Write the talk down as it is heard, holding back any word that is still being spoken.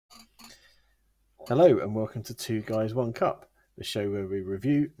Hello and welcome to Two Guys One Cup, the show where we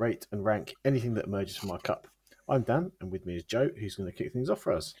review, rate and rank anything that emerges from our cup. I'm Dan and with me is Joe, who's going to kick things off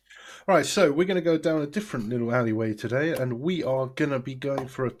for us. Right, so we're going to go down a different little alleyway today, and we are going to be going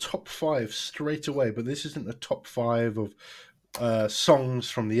for a top five straight away. But this isn't a top five of songs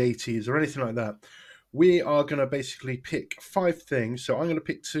from the 80s or anything like that. We are going to basically pick five things. So I'm going to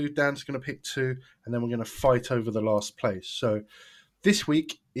pick two, Dan's going to pick two, and then we're going to fight over the last place. So this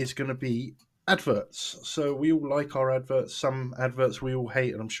week is going to be adverts. So we all like our adverts. Some adverts we all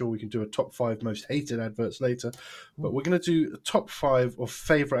hate, and I'm sure we can do a top five most hated adverts later. But we're going to do a top five of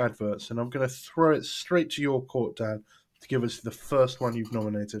favourite adverts, and I'm going to throw it straight to your court, Dan, to give us the first one you've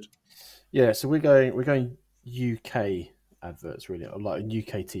nominated. Yeah, so we're going UK adverts really, or like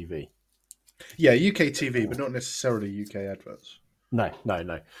UK TV. Yeah, UK TV, but not necessarily UK adverts. No.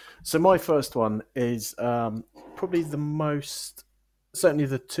 So my first one is probably the most, certainly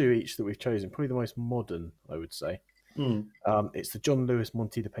the two each that we've chosen, probably the most modern, I would say. It's the John Lewis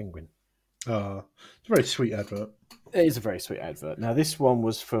Monty the Penguin. It's a very sweet advert. It is a very sweet advert. Now, this one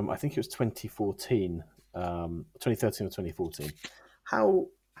was from, I think it was 2014, 2013 or 2014. How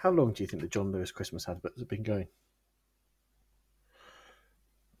long do you think the John Lewis Christmas adverts have been going?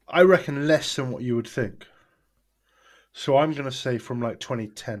 I reckon less than what you would think. So I'm going to say from like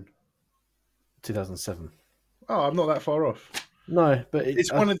 2010. 2007. Oh, I'm not that far off. No, but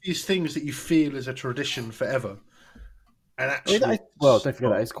It's one of these things that you feel is a tradition forever. And actually, don't forget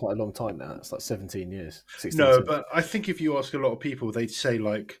that it's quite a long time now. It's like 17 years. 16, no, 17. but I think if you ask a lot of people, they'd say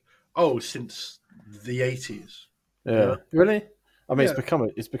like, "Oh, since the 80s." Yeah, you know? really. I mean, Yeah.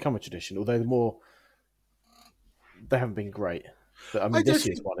 it's become a tradition. Although they haven't been great. But I mean, this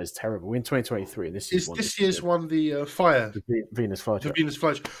year's one is terrible. We're in 2023, and this year's one the fire, the Venus the flytrap. Venus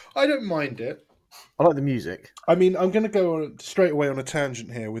flytrap. I don't mind it. I like the music. I mean, I'm going to go straight away on a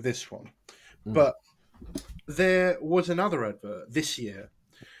tangent here with this one, but there was another advert this year,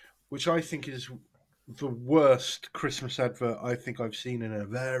 which I think is the worst Christmas advert I think I've seen in a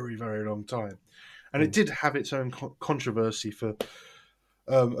very, very long time. And it did have its own controversy for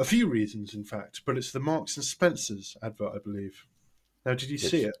a few reasons, in fact. But it's the Marks and Spencer's advert, I believe. Now, did you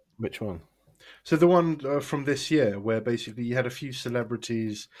see it? Which one? So the one from this year, where basically you had a few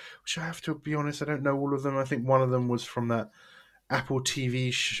celebrities, which I have to be honest, I don't know all of them. I think one of them was from that Apple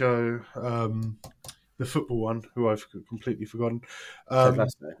TV show, the football one, who I've completely forgotten.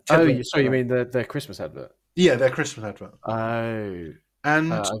 So you mean their Christmas advert? Yeah, their Christmas advert. Oh.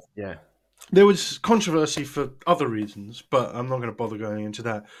 And yeah. there was controversy for other reasons, but I'm not going to bother going into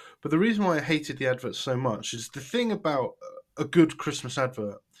that. But the reason why I hated the advert so much is the thing about a good Christmas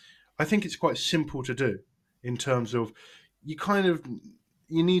advert. I think it's quite simple to do in terms of you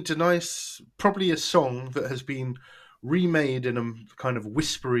need probably a song that has been remade in a kind of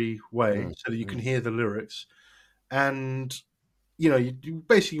whispery way so that you can hear the lyrics. And, you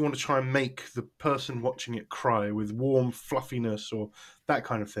basically want to try and make the person watching it cry with warm fluffiness or that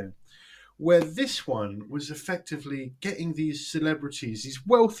kind of thing. Where this one was effectively getting these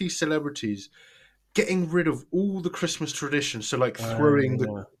wealthy celebrities, getting rid of all the Christmas traditions. So like throwing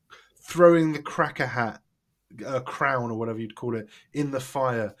the cracker hat, crown or whatever you'd call it, in the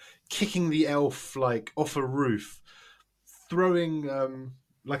fire, kicking the elf like off a roof, throwing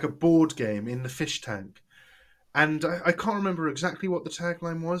like a board game in the fish tank. And I can't remember exactly what the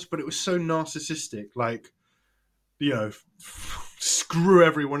tagline was, but it was so narcissistic, like, screw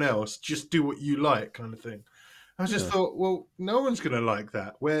everyone else, just do what you like kind of thing. I just thought, well, no one's going to like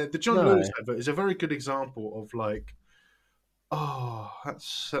that. Where the John Lewis advert is a very good example of like, oh,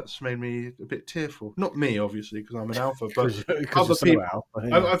 that's made me a bit tearful. Not me, obviously, because I'm an alpha, but other people. Alpha,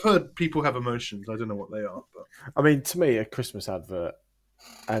 yeah. I've heard people have emotions. I don't know what they are. But I mean, to me, a Christmas advert,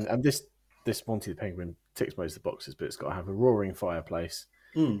 and this Monty the Penguin ticks most of the boxes, but it's got to have a roaring fireplace.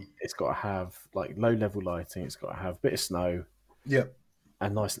 It's got to have like low level lighting. It's got to have a bit of snow. Yeah,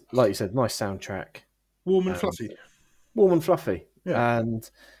 and nice, like you said, nice soundtrack. Warm and fluffy. Yeah. And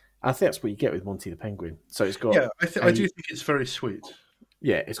I think that's what you get with Monty the Penguin. So it's got... Yeah, I do think it's very sweet.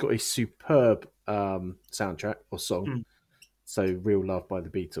 Yeah, it's got a superb soundtrack or song. So Real Love by the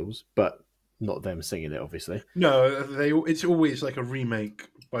Beatles, but not them singing it, obviously. No, it's always like a remake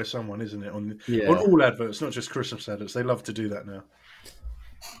by someone, isn't it? On all adverts, not just Christmas adverts. They love to do that now.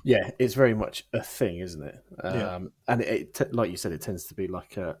 Yeah, it's very much a thing, isn't it? And it like you said, it tends to be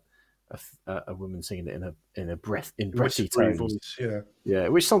like a woman singing it in breathy tones. Voice, yeah,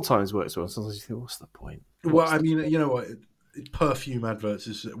 which sometimes works well. Sometimes you think, what's the point? You know what? Perfume adverts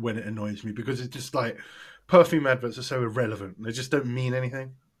is when it annoys me because it's just like perfume adverts are so irrelevant. They just don't mean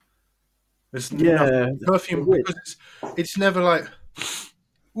anything. There's perfume because it's never like,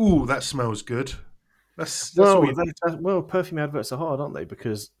 ooh, that smells good. That's all you need. Well, perfume adverts are hard, aren't they?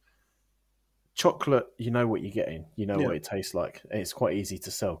 Because chocolate, you know what you're getting, you know Yeah, what it tastes like. It's quite easy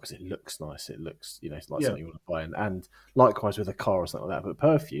to sell because it looks nice. It looks, it's like yeah. something you want to buy. And likewise with a car or something like that. But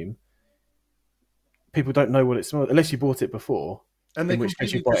perfume, people don't know what it smells unless you bought it before. And they In which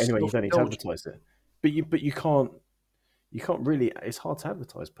case you completely buy it just anyway. You don't need to self-indulge. advertise it. But you can't really. It's hard to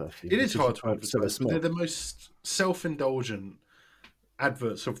advertise perfume It is because you hard to can't sell a advertise, but they're smell. the most self-indulgent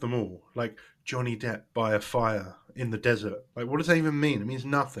adverts of them all. Like Johnny Depp by a fire in the desert. Like, what does that even mean? It means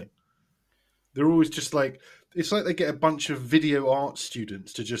nothing. They're always just like, it's like they get a bunch of video art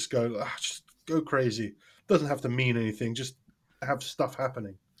students to just just go crazy. Doesn't have to mean anything. Just have stuff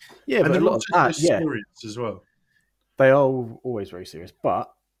happening, Yeah, and but a they're lot of also so that, yeah, serious as well. they are always very serious.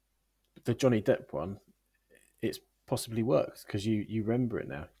 But the Johnny Depp one, it's possibly worked because you remember it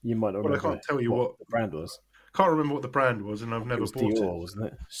now. You might not Well, I remember can't tell you what what. the brand was. Can't remember what the brand was, and I I've think it never was bought it. Dior, wasn't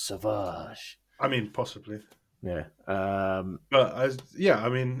it? Sauvage. I mean, possibly, Yeah. but I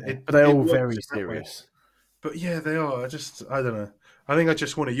mean, Yeah. But they're it all works very in that way. serious. But yeah, they are. I don't know. I think I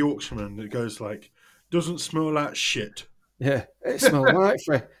just want a Yorkshireman that goes like, doesn't smell like shit. Yeah, it smells right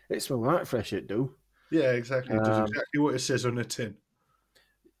fresh. It smells right fresh. It do. Yeah, exactly. It does Um, exactly what it says on the tin.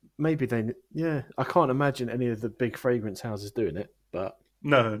 maybe they. Yeah, I can't imagine any of the big fragrance houses doing it, but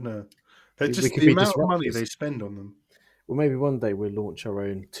No, no. They're we just could the be amount of money disruptors. they spend on them. Well, maybe one day we'll launch our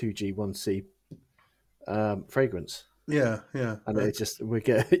own 2G1C fragrance, Yeah, yeah. and it just we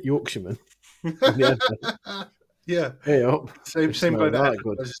get Yorkshireman in the advert. Yeah. Hey up, Same it same guy smells that right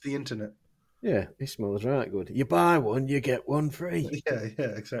good. advertises the internet. Yeah, it smells right good. You buy one, you get one free. Yeah, yeah,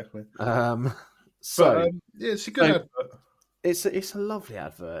 exactly. Um, But so yeah, it's a good so advert. it's a lovely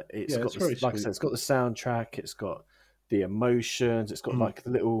advert. It's Yeah, got it's this, very like I sweet. said, it's got the soundtrack. It's got the emotions. It's got Mm. like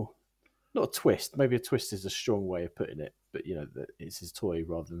the little, not a twist. Maybe a twist is a strong way of putting it, but that it's his toy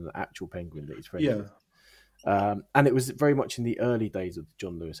rather than the actual penguin that he's friends Yeah. with. And it was very much in the early days of the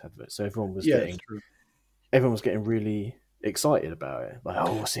John Lewis advert, so Yeah, it's true. everyone was getting really excited about it. Like,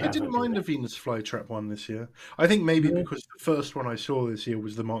 oh, what's the I didn't advert going mind to the Venus flytrap one this year. I think be? maybe No. because the first one I saw this year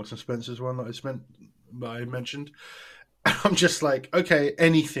was the Marks and Spencers one that I mentioned. I'm just like, okay,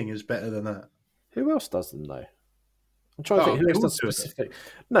 anything is better than that. Who else does them though? I'm trying to Oh, think who they else all does do it. specific.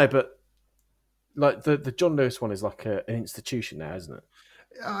 No, but like the John Lewis one is like an institution now, isn't it?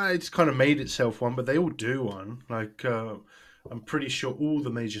 It's kind of made itself one, but they all do one. Like, I'm pretty sure all the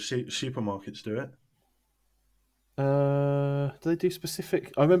major supermarkets do it. Do they do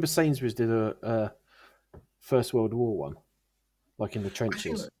specific? I remember Sainsbury's did a First World War one, like in the I think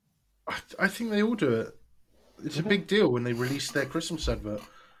trenches. I think they all do it. It's a Okay. big deal when they release their Christmas advert.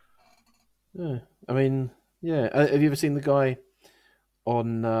 Yeah, I mean, yeah. Have you ever seen the guy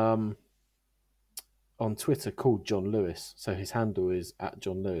on on Twitter called John Lewis? So his handle is at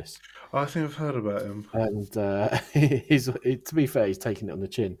John Lewis, I think I've heard about him. and to be fair, he's taking it on the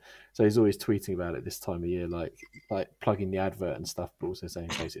chin. So he's always tweeting about it this time of year, like plugging the advert and stuff, but also saying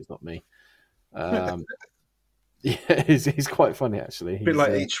in case it's not me. Um, yeah, he's quite funny actually. Bit He's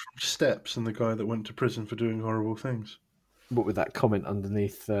like H from Steps and the guy that went to prison for doing horrible things. what with that comment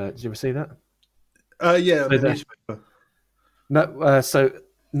underneath. Did you ever see that? Yeah, on So the newspaper.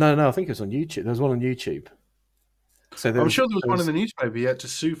 no, no, I think it was on YouTube. There was one on YouTube. So I'm sure there was one in the newspaper he had to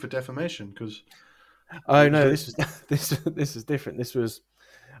sue for defamation because Oh it was no, a, this was this is different. This was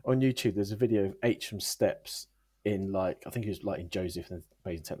on YouTube. There's a video of H from Steps in I think it was like in Joseph and the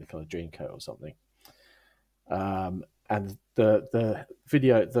Amazing Technicolor Dreamcoat or something. And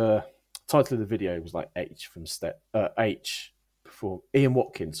the title of the video was like H from H before Ian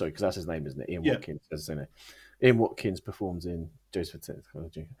Watkins. Sorry, because that's his name, isn't it? Ian yeah. Watkins, as in it. Ian Watkins performs in Joseph and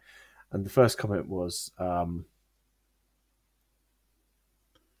Technicolor Dreamcoat, and the first comment was.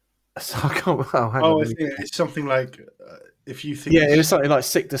 So I can't. Oh, hang on. I think it's something like if you think Yeah, it this was something like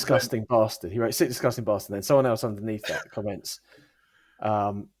 "sick, disgusting bastard." He wrote "sick, disgusting bastard." Then someone else underneath that comments,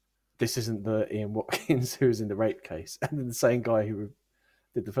 "This isn't the Ian Watkins who was in the rape case." And then the same guy who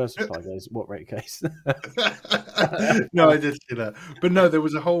did the first reply goes, "What rape case?" no, I did see that, but no, there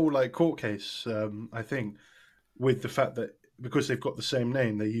was a whole like court case. I think with the fact that because they've got the same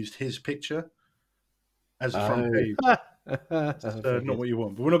name, they used his picture as a front page. It's, not what you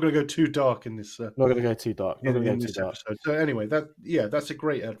want, but we're not going to go too dark in this. Not going to go too dark. Not going to In go too this dark. episode. So anyway, that's a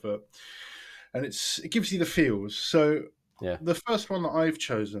great advert, and it gives you the feels. So Yeah. the first one that I've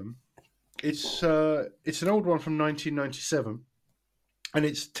chosen, it's an old one from 1997, and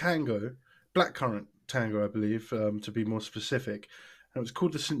it's Tango, Blackcurrant Tango, I believe, to be more specific, and it was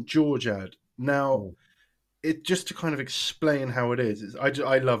called the St George ad. Now. Mm. It just to kind of explain how it is.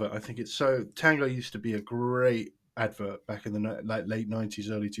 I love it. I think it's so. Tango used to be a great advert back in the late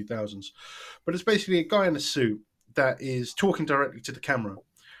 90s, early 2000s. But it's basically a guy in a suit that is talking directly to the camera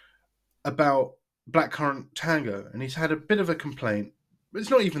about blackcurrant tango, and he's had a bit of a complaint. It's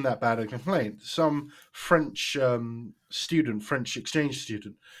not even that bad a complaint. Some French French exchange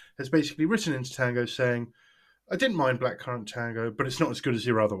student, has basically written into Tango saying, I didn't mind blackcurrant tango, but it's not as good as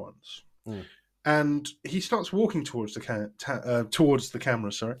your other ones. Mm. And he starts walking towards the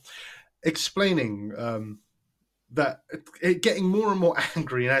camera, explaining that getting more and more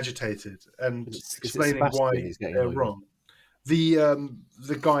angry and agitated, and explaining why they're wrong.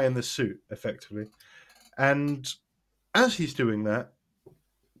 The guy in the suit, effectively. And as he's doing that,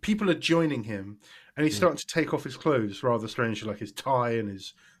 people are joining him, and he's starting to take off his clothes, rather strangely, like his tie and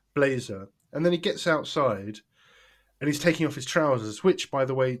his blazer. And then he gets outside, and he's taking off his trousers, which, by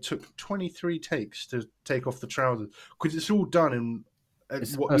the way, took 23 takes to take off the trousers, because it's all done in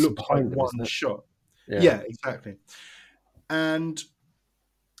what looks like one shot. Yeah, exactly. And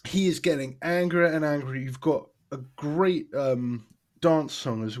he is getting angrier and angrier. You've got a great dance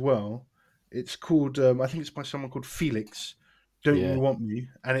song as well. It's called, I think it's by someone called Felix, Don't You Want Me?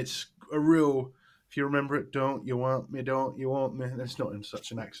 And it's a real, if you remember it, don't you want me, don't you want me? It's not in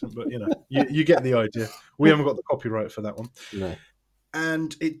such an accent, but, you get the idea. We haven't got the copyright for that one. No.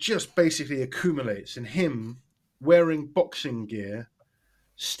 And it just basically accumulates in him wearing boxing gear,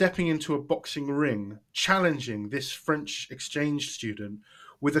 stepping into a boxing ring, challenging this French exchange student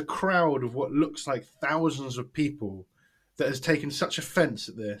with a crowd of what looks like thousands of people that has taken such offense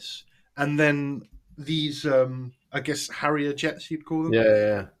at this. And then these, I guess, Harrier jets, you'd call them.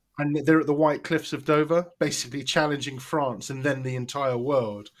 Yeah. And they're at the White Cliffs of Dover, basically challenging France and then the entire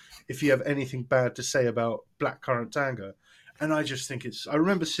world if you have anything bad to say about blackcurrant tango. And I just think I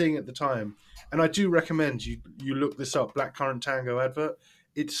remember seeing it at the time, and I do recommend you look this up, blackcurrant tango advert.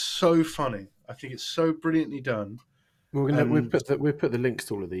 It's so funny. I think it's so brilliantly done. We'll put the links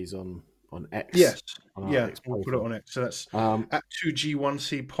to all of these on X. Yes, we'll put it on X. So that's at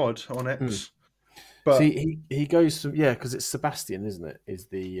 2G1C Pod on X. But see, he goes to because it's Sebastian, isn't it? Is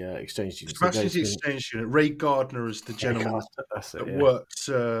the exchange student? Sebastian's the exchange student. Ray Gardner is the gentleman that works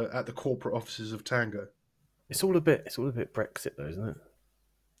at the corporate offices of Tango. It's all a bit Brexit, though, isn't it?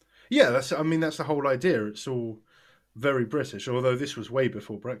 Yeah, that's the whole idea. It's all very British, although this was way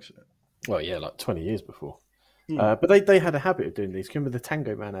before Brexit. Well, yeah, like 20 years before. But they had a habit of doing these. Can you remember the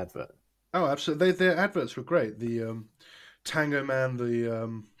Tango Man advert? Oh, absolutely. Their adverts were great. The Tango Man,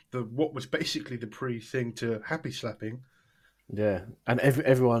 the what was basically the pre-thing to Happy Slapping. Yeah, and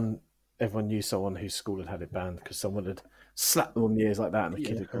everyone knew someone whose school had it banned because someone had slapped them on the ears like that, and the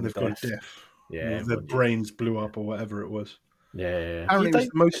kid had gone deaf. Yeah, their brains blew up or whatever it was. Yeah. Apparently, it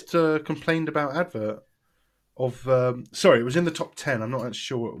was the most complained about advert of. It was in the top 10. I'm not actually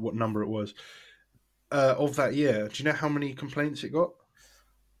sure what number it was of that year. Do you know how many complaints it got?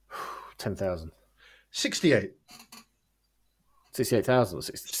 10,000. 68. 68,000 or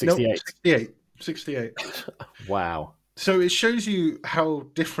 68? No, 68. Wow. So it shows you how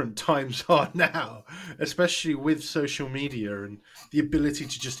different times are now, especially with social media and the ability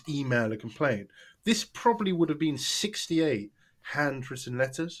to just email a complaint. This probably would have been 68 handwritten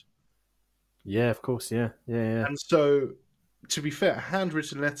letters. Yeah, of course, yeah. And so, to be fair, a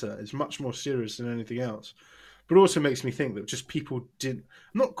handwritten letter is much more serious than anything else. But it also makes me think that just people didn't...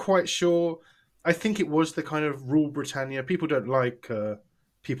 I'm not quite sure. I think it was the kind of rule Britannia. People don't like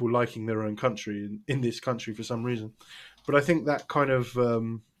people liking their own country in this country for some reason. But I think that kind of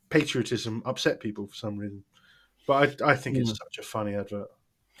patriotism upset people for some reason. But I think it's such a funny advert.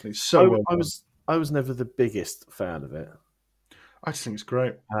 It's so well done. I was never the biggest fan of it. I just think it's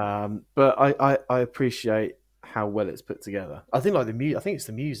great. But I appreciate how well it's put together. I think I think it's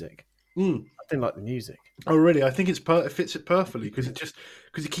the music. I didn't like the music. Oh, really? I think it fits it perfectly because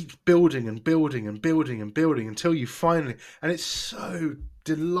it keeps building and building and building and building until you finally, and it's so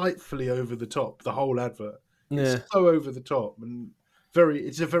delightfully over the top. The whole advert, it's so over the top and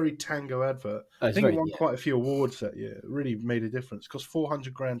it's a very tango advert. I think it won quite a few awards that year. It really made a difference. It cost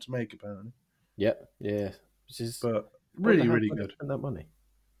 $400,000 to make, apparently. Yep, yeah, but really, really good. Spend that money.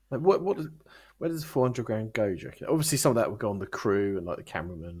 Like where does $400,000 go? Do you reckon? Obviously, some of that would go on the crew and like the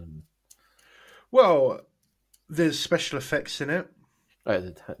cameraman and. Well, there's special effects in it.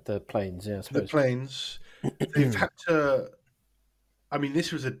 The planes, yeah. I suppose. The planes. They've had to. I mean,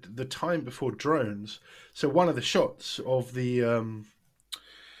 this was the time before drones. So one of the shots of the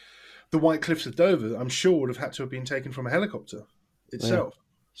White Cliffs of Dover, I'm sure, would have had to have been taken from a helicopter itself. Yeah.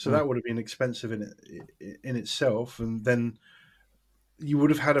 So that would have been expensive in itself, and then you would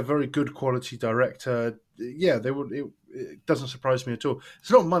have had a very good quality director. Yeah, they would. It doesn't surprise me at all.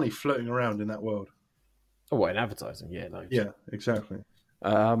 There's a lot of money floating around in that world. Oh, what, in advertising? Yeah, loads. Yeah, exactly.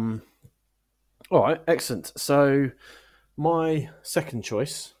 All right, excellent. So my second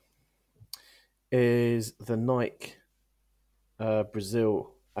choice is the Nike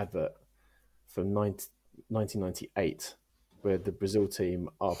Brazil advert from 1998, where the Brazil team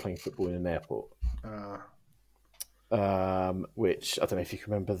are playing football in an airport. Which I don't know if you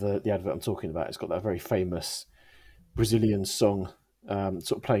can remember the advert I'm talking about. It's got that very famous Brazilian song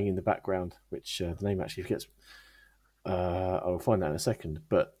sort of playing in the background, which the name actually gets. I'll find that in a second.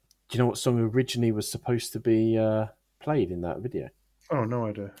 But do you know what song originally was supposed to be played in that video? Oh, no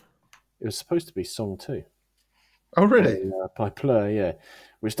idea. It was supposed to be Song 2 Oh, really? by Plur, yeah,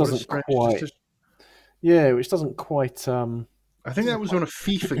 which What a doesn't strange quite, decision. yeah, which doesn't quite, I think that was on a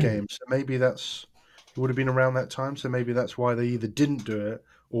FIFA game, so maybe it would have been around that time. So maybe that's why they either didn't do it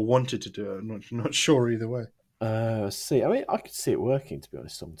or wanted to do it. I'm not sure either way. see. I mean, I could see it working, to be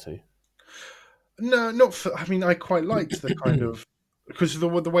honest. Song 2. No, not for. I mean, I quite liked the kind of because the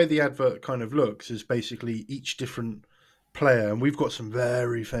way the advert kind of looks is basically each different player, and we've got some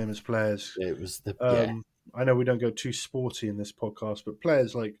very famous players. It was Um, I know we don't go too sporty in this podcast, but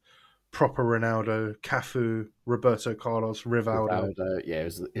players like proper Ronaldo, Cafu, Roberto Carlos, Rivaldo, Rivaldo. Yeah, it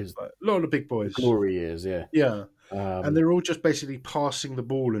was a lot of big the boys. glory years. Yeah. Yeah, and Um, they're all just basically passing the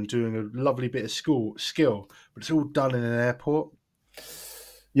ball and doing a lovely bit of skill, but it's all done in an airport.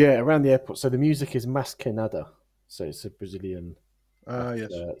 yeah, around the airport. So the music is Mas Que Nada. So it's a Brazilian Yes.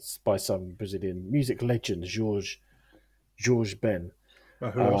 it's by some Brazilian music legend, George Ben,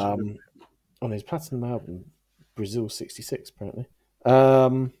 Who else? on his platinum album, Brazil '66, apparently.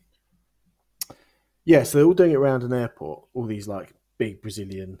 Um, yeah, so they're all doing it around an airport, all these like big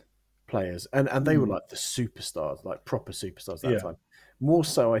Brazilian players. And they were like the superstars, like proper superstars that Yeah. time. More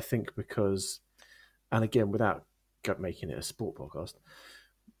so, I think, because, and again, without making it a sport podcast,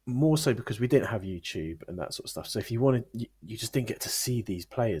 more so because we didn't have YouTube and that sort of stuff. So if you wanted, you just didn't get to see these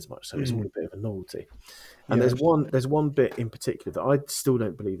players much. So it's all a bit of a novelty. And Yeah. there's one bit in particular that I still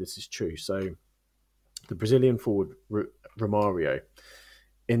don't believe this is true. So the Brazilian forward Romario,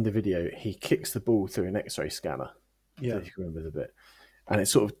 in the video, he kicks the ball through an X-ray scanner. Yeah. If you can remember the bit, and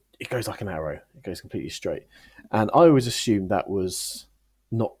it goes like an arrow. It goes completely straight. And I always assumed that was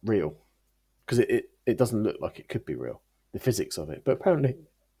not real because it doesn't look like it could be real, the physics of it. But apparently,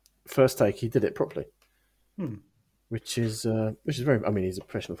 first take, he did it properly, which is very. I mean, he's a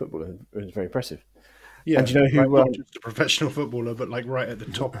professional footballer, and it's very impressive. Yeah, and do you know who? not just a professional footballer, but like right at the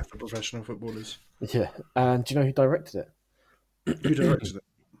top of the professional footballers. Yeah, and do you know who directed it? Who directed it?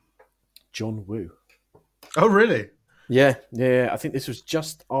 John Woo. Oh, really? Yeah. I think this was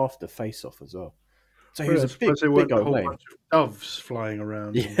just after Face Off as well. So he was a big old name. Bunch of doves flying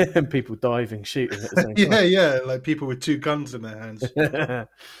around. Yeah, and people diving, shooting at the same time. Yeah, like people with two guns in their hands.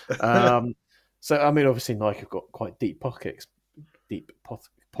 So I mean, obviously Nike have got quite deep pockets.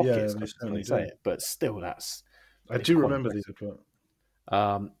 Yeah, they say it, but still, I do remember these.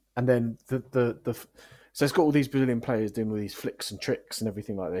 And then so it's got all these Brazilian players doing all these flicks and tricks and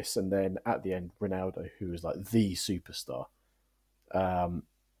everything like this, and then at the end, Ronaldo, who was like the superstar,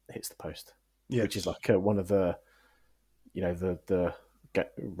 hits the post, which is like one of the, the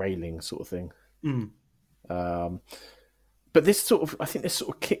railing sort of thing. But this I think this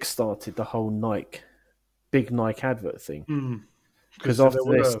sort of kick-started the whole big Nike advert thing. Because after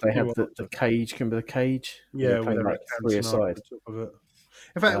this, they have the cage. Can you remember the cage? Yeah, playing like three aside.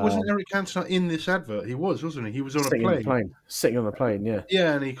 In fact, wasn't Eric Cantona in this advert? He wasn't he? He was on a plane. Sitting on the plane, yeah.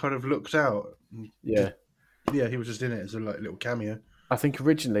 Yeah, and he kind of looked out. Yeah. He was just in it as a little cameo. I think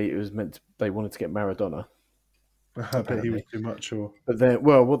originally it was they wanted to get Maradona. But he was too much, But then,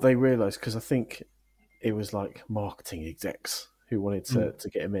 what they realised, because I think it was like marketing execs who wanted to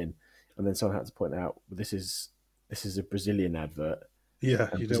get him in, and then someone had to point out, well, this is a Brazilian advert. Yeah,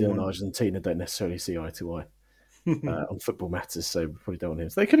 and Brazil and Argentina don't necessarily see eye to eye on football matters, so we probably don't want him.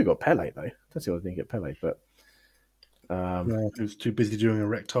 So they could have got Pele though. That's the other thing, get Pele, but he was too busy doing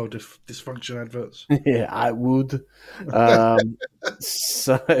erectile dysfunction adverts. Yeah, I would.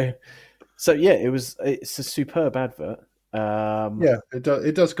 So yeah, it's a superb advert. Yeah,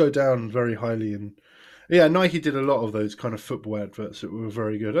 it does go down very highly, and yeah, Nike did a lot of those kind of football adverts that were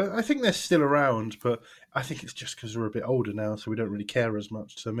very good. I think they're still around, but I think it's just because we're a bit older now, so we don't really care as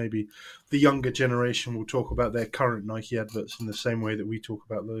much. So maybe the younger generation will talk about their current Nike adverts in the same way that we talk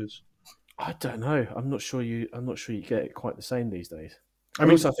about those. I don't know. I'm not sure you get it quite the same these days. I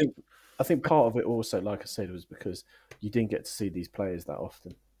mean, also, I think part of it also, like I said, was because you didn't get to see these players that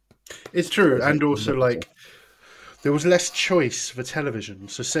often. It's true, and also like there was less choice for television.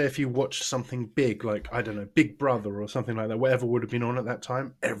 So, say if you watched something big, like, I don't know, Big Brother or something like that, whatever would have been on at that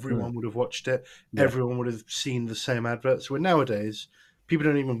time, Mm. everyone would have watched it. Yeah, Everyone would have seen the same adverts. Where nowadays, people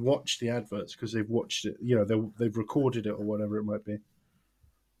don't even watch the adverts because they've watched it. They've recorded it or whatever it might be.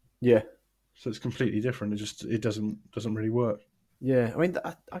 yeah, So it's completely different. It doesn't really work. yeah. I mean,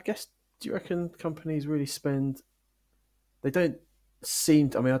 I guess. Do you reckon companies really spend? They don't seem.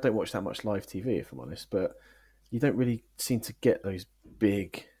 To, I mean, I don't watch that much live TV, if I'm honest, but you don't really seem to get those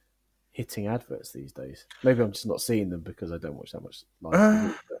big hitting adverts these days. Maybe I'm just not seeing them because I don't watch that much live Uh,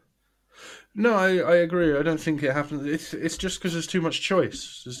 TV. But, no, I agree. I don't think it happens. It's just because there's too much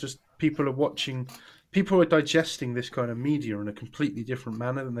choice. It's just people are digesting this kind of media in a completely different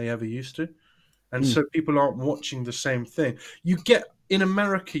manner than they ever used to. And mm, so people aren't watching the same thing. You get in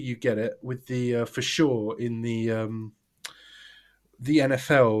America, you get it with the for sure in the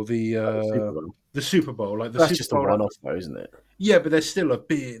NFL, like the Super Bowl. the Super Bowl, like the That's Super just a Bowl. one-off, though, isn't it? Yeah, but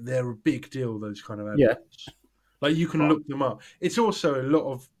they're a big deal. Those kind of Yeah. adverts, like you can Well, look them up. It's also a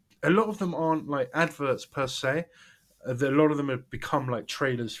lot of them aren't like adverts per se. A lot of them have become like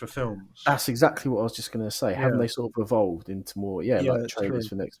trailers for films. that's exactly what I was just going to say. Haven't Yeah, they sort of evolved into more, yeah, yeah, like it's trailers true.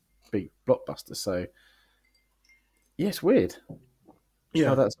 for next big blockbuster? So, yeah, it's weird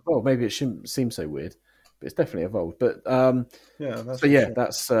how Yeah, that's evolved. Maybe it shouldn't seem so weird, but it's definitely evolved. But yeah, that's so for yeah, sure.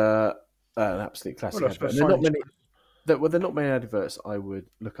 that's an absolute What classic else? I advert. And there are find not many. There are not many adverts I would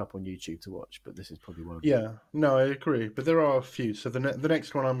look up on YouTube to watch, but this is probably one of them. Yeah, no, I agree. But there are a few. So the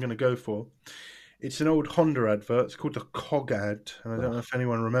next one I'm going to go for, it's an old Honda advert. It's called the Cog ad, and I don't know Ugh, if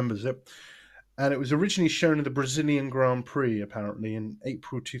anyone remembers it. And it was originally shown in the Brazilian Grand Prix, apparently in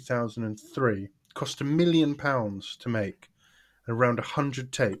April 2003. Cost £1 million to make, and around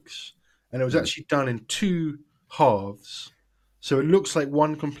 100 takes, and it was mm, actually done in two halves. So it looks like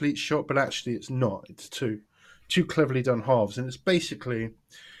one complete shot, but actually it's not. It's two cleverly done halves, and it's basically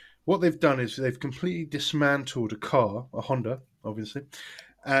what they've done is they've completely dismantled a car, a Honda, obviously,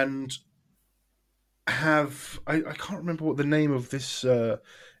 and I can't remember what the name of this.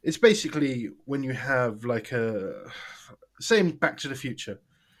 It's basically when you have like a same Back to the Future.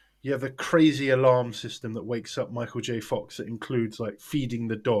 You have a crazy alarm system that wakes up Michael J. Fox that includes like feeding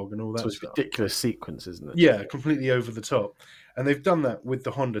the dog and all so that it's stuff. ridiculous sequence, isn't it? Yeah, completely over the top. And they've done that with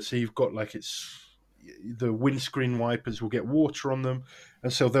the Honda. So you've got like the windscreen wipers will get water on them,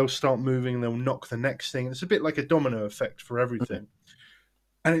 and so they'll start moving and they'll knock the next thing. It's a bit like a domino effect for Mm, everything,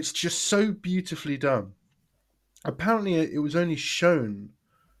 and it's just so beautifully done. Apparently, it was only shown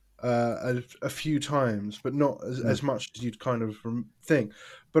a few times, but not mm, as much as you'd kind of think.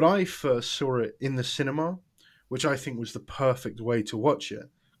 But I first saw it in the cinema, which I think was the perfect way to watch it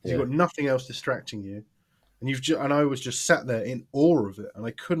because you've yeah. got nothing else distracting you, and and I was just sat there in awe of it, and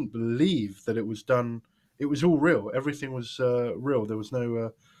I couldn't believe that it was done. It was all real. Everything was real. There was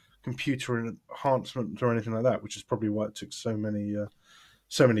no computer enhancement or anything like that, which is probably why it took so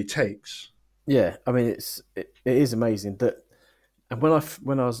many takes. Yeah, I mean it is amazing that, and when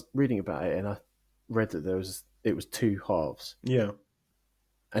I was reading about it and I read that it was two halves, Yeah.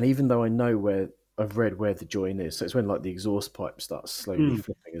 and even though I know where I've read where the join is, so it's when like the exhaust pipe starts slowly Mm.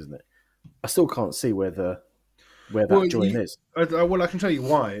 flipping, isn't it? I still can't see where Well, that join is. well, I can tell you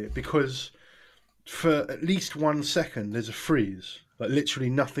why. Because for at least 1 second, there's a freeze. Like literally,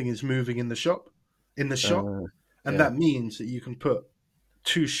 nothing is moving in the shot, and Yeah, that means that you can put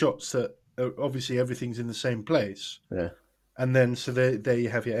two shots that obviously everything's in the same place, yeah. and then so there you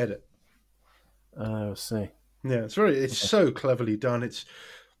have your edit. I see. Yeah, it's so cleverly done. It's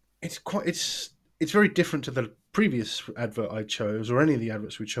quite it's very different to the previous advert I chose or any of the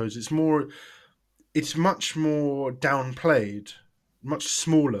adverts we chose. It's much more downplayed, much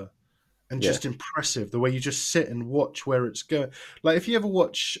smaller, and Yeah, just impressive. The way you just sit and watch where it's going. Like if you ever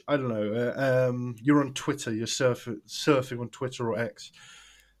watch, I don't know, you're on Twitter, you're surfing on Twitter or X,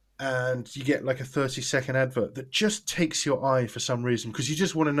 and you get like a 30-second advert that just takes your eye for some reason because you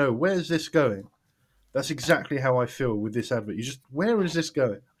just want to know where's this going. That's exactly how I feel with this advert. You just, where is this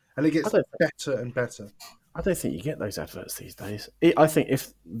going? And it I gets don't better and better. I don't think you get those adverts these days. I think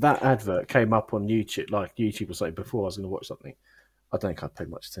if that advert came up on YouTube, like YouTube was saying before I was going to watch something, I don't think I'd pay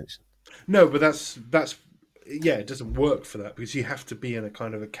much attention. No, but that's yeah, it doesn't work for that because you have to be in a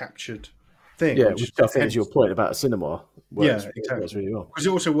kind of a captured thing, Yeah, which which is I think is your hence point about a cinema yeah, works exactly. really well. Because it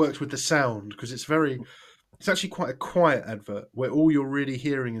also works with the sound because it's actually quite a quiet advert where all you're really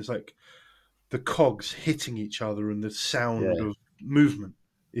hearing is like the cogs hitting each other and the sound Yeah, of movement,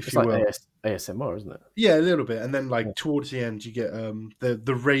 if it's you like will. ASMR, isn't it? Yeah, a little bit, and then Yeah. like towards the end, you get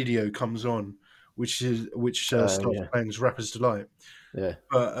the radio comes on which starts Yeah, playing as Rapper's Delight. yeah.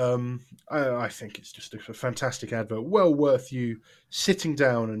 But I think it's just a fantastic advert, well worth you sitting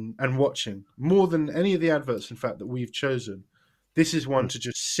down and watching more than any of the adverts, in fact, that we've chosen. This is one Hmm. to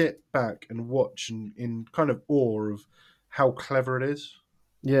just sit back and watch in kind of awe of how clever it is.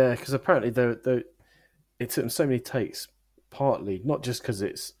 Yeah, because apparently it took them so many takes, partly not just because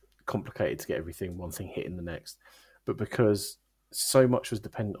it's complicated to get everything one thing hitting the next, but because so much was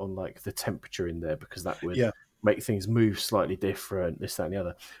dependent on like the temperature in there, because that would Yeah, make things move slightly different, this, that, and the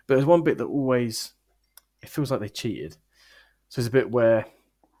other. But there's one bit that always it feels like they cheated. So there's a bit where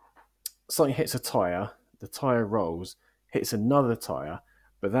something hits a tire, the tire rolls, hits another tire,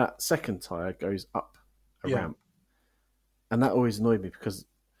 but that second tire goes up a yeah. ramp, and that always annoyed me because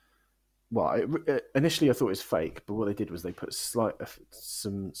initially I thought it was fake, but what they did was they put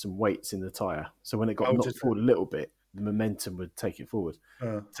some weights in the tire, so when it got Oh, did knocked forward a little bit, the momentum would take it forward.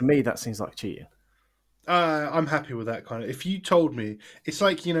 they? To me, that seems like cheating. I'm happy with that kind of. If you told me, it's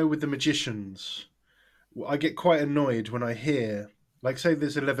like with the magicians. I get quite annoyed when I hear, like, say,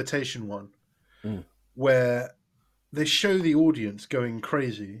 there's a levitation one Mm, where they show the audience going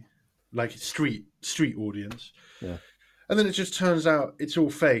crazy, like street audience, yeah. and then it just turns out it's all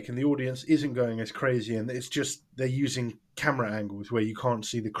fake, and the audience isn't going as crazy, and it's just they're using camera angles where you can't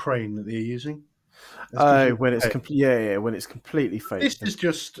see the crane that they're using. It's Oh, completely when it's fake. yeah, when it's completely This fake. is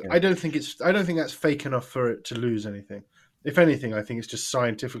just. Yeah. I don't think that's fake enough for it to lose anything. If anything, I think it's just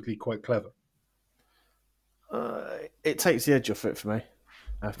scientifically quite clever. It takes the edge off it for me,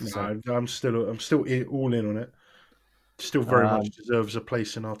 I have to say. No, I'm still all in on it. Still very much Um, deserves a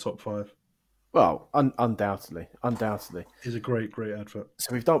place in our top five. well, undoubtedly. Is a great advert.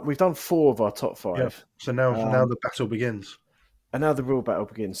 So we've done four of our top Yeah. five, So now um, the battle begins. and now the real battle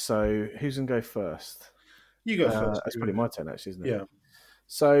begins. So who's gonna go first? You go first. It's probably my turn, actually, isn't it? Yeah.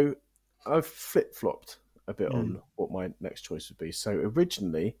 So I've flip flopped a bit Mm. on what my next choice would be. So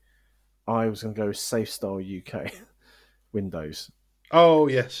originally, I was going to go with Safe Style UK Windows, Oh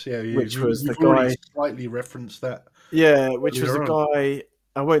yes, yeah. which was the You've already guy. slightly referenced that Yeah, which was the earlier on. guy.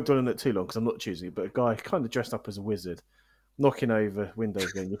 I won't dwell on it too long because I'm not choosing it, but a guy kind of dressed up as a wizard, knocking over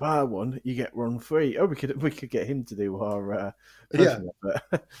windows, going, "You buy one, you get one free." Oh, we could get him to do our Yeah. personal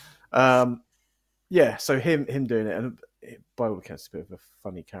advert. um, yeah, so him doing it, and by all accounts, a bit of a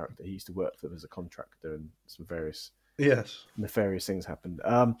funny character. He used to work for them as a contractor, and some various Yes. nefarious things happened.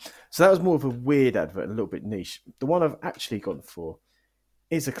 So that was more of a weird advert and a little bit niche. The one I've actually gone for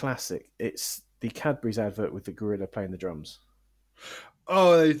is a classic. It's the Cadbury's advert with the gorilla playing the drums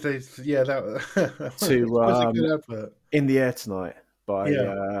Oh, yeah. That it to was a good advert. "In the Air Tonight"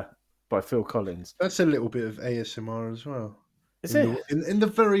 Yeah. by Phil Collins. That's a little bit of ASMR as well. Is In it? the in the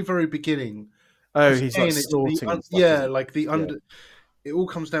very beginning, Oh, because he's like again, it's snorting and stuff, isn't like the he? Yeah. under. It all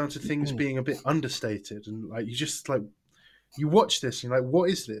comes down to things being a bit understated, and like you just like you watch this, and you're like, what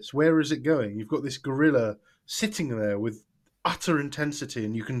is this? Where is it going? You've got this gorilla sitting there with utter intensity,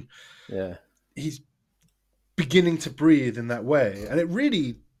 and Yeah. he's beginning to breathe in that way, and it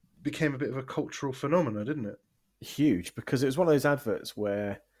really became a bit of a cultural phenomenon, didn't it? Huge, because it was one of those adverts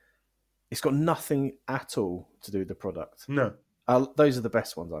where it's got nothing at all to do with the product. No, Those are the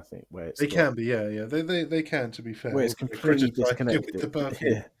best ones, I think, where it's they got can be, yeah. They can, to be fair. where it's Although they completely criticise it with the disconnected.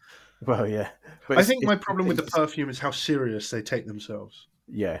 perfume. Yeah. Well, yeah, but I think it's my problem with completely the perfume is how serious they take themselves.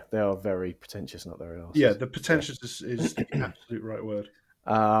 yeah, they are very pretentious, not their Yeah, asses. the potential is the absolute right word.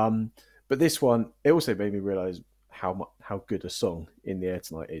 Um, but this one, it also made me realize how good a song "In the Air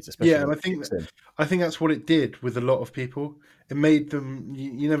Tonight" is, especially Yeah, when and it kicks in. I think that's what it did with a lot of people. It made them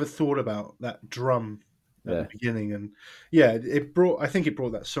you never thought about that drum at the Yeah, beginning, and yeah, it brought. I think it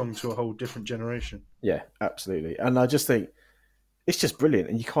brought that song to a whole different generation. yeah, absolutely. And I just think it's just brilliant,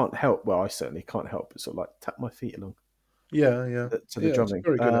 and you can't help. Well, I certainly can't help but sort of like tap my feet along Yeah, yeah, to the yeah. It's a drumming.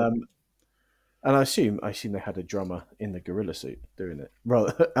 very good album. And I assume they had a drummer in the gorilla suit doing it.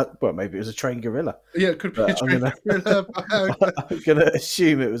 Rather, well, maybe it was a trained gorilla, Yeah, it could be a but I'm train gonna thriller. I'm gonna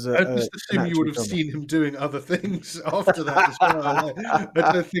assume it was I just an assume you actual would have drummer. seen him doing other things after that as well.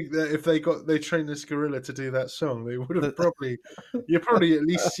 I don't think that if they trained this gorilla to do that song, they would have probably you've probably at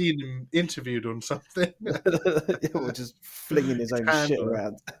least seen him interviewed on something. Or just flinging his His own shit handler.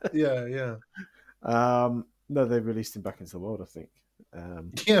 around. Yeah, yeah. No, they released him back into the world, I think,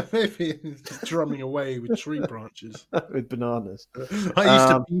 Yeah, maybe just drumming away with tree branches. with bananas. I used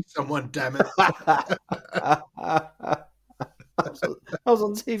to be someone, damn it. I was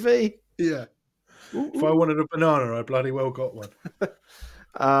on TV. Yeah. Ooh, If I ooh. wanted a banana, I bloody well got one.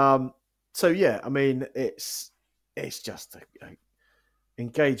 So yeah, I mean, it's just a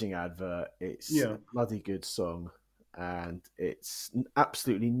engaging advert. It's Yeah. a bloody good song. and it's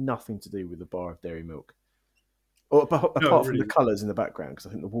absolutely nothing to do with the bar of dairy milk, or No, apart from the really. colours in the background, because I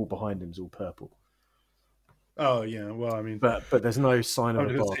think the wall behind him is all purple. Oh yeah. Well, I mean, But there's no sign of I'm a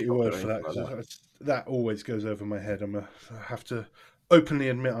going to bar take your chocolate word or for anything that like that. because that always goes over my head. I have to openly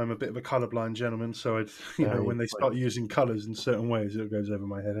admit I'm a bit of a colorblind gentleman, so when they Right. start using colors in certain ways, it goes over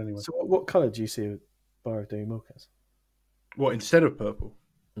my head anyway. So what colour do you see a bar of dairy milk as? What, instead of purple,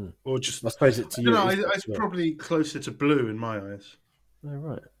 Mm. or I just suppose it I to don't you know. it is It's purple. probably closer to blue in my eyes. Oh,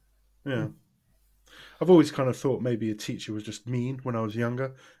 right. Yeah. Mm. I've always kind of thought maybe a teacher was just mean when I was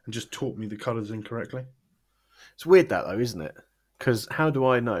younger and just taught me the colors incorrectly. It's weird that though, isn't it? Because how do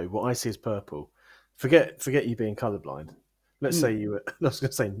I know what I see as purple? Forget you being colourblind. Let's say Mm. you were. I was going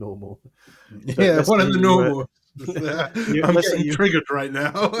to say normal, but Yeah, let's one say of the you were. normal. I'm Let's say getting you. triggered right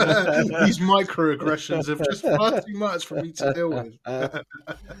now. These microaggressions are just far too much for me to deal with.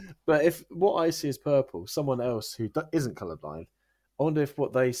 But if what I see as purple, someone else who isn't colourblind, I wonder if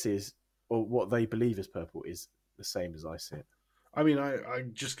what they see is, or what they believe is purple, is the same as I see it. I mean,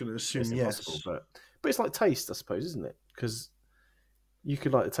 I'm just going to It's assume impossible, yes. but it's like taste, I suppose, isn't it? Because you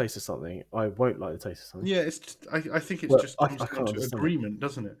could like the taste of something, I won't like the taste of something. Yeah, I think it But just I comes down can't to understand it. agreement,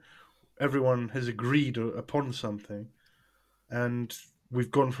 doesn't it? Everyone has agreed upon something, and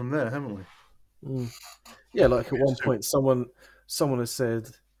we've gone from there, haven't we? Mm. Yeah, like at one So, point, someone has said,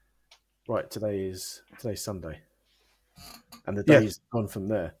 "Right, today's Sunday," and the yes, day's gone from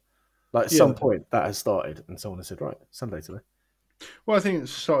there. Like at some yeah. point, that has started, and someone has said, "Right, Sunday today." Well, I think it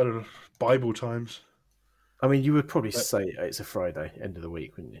started Bible times. I mean, you would probably But say it's a Friday, end of the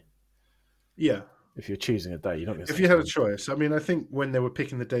week, wouldn't you? yeah, If you're choosing a day, you're not going to if say you it's had a Monday. choice, I mean, I think when they were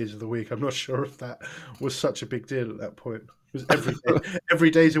picking the days of the week, I'm not sure if that was such a big deal at that point. Because every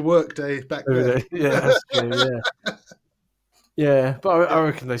day's a work day back Every then. day. Yeah, that's true. Yeah, yeah, but I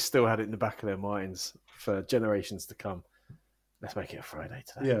reckon they still had it in the back of their minds for generations to come. Let's make it a Friday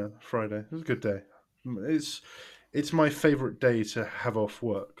today. Yeah, Friday. It was a good day. It's it's my favourite day to have off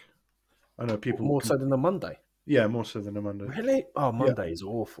work. I know people More can, so than a Monday. yeah, more so than a Monday. Really? Oh, Yeah, Monday is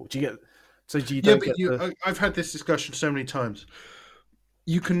awful. Do you get? So do you yeah, don't but get the? I've had this discussion so many times.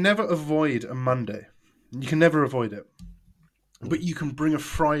 You can never avoid a Monday. You can never avoid it, but you can bring a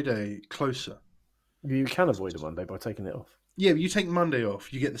Friday closer. You can avoid a Monday by taking it off. Yeah, but you take Monday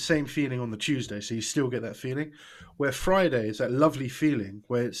off, you get the same feeling on the Tuesday, so you still get that feeling. Where Friday is that lovely feeling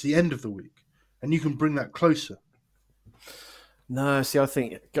where it's the end of the week, and you can bring that closer. No, see, I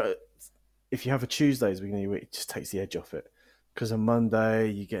think if you have a Tuesday as the beginning of the week, it just takes the edge off it. Because on Monday,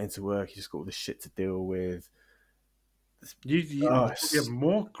 you get into work, you just got all this shit to deal with. You Oh, probably have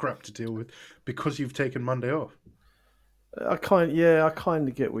more crap to deal with because you've taken Monday off. I kind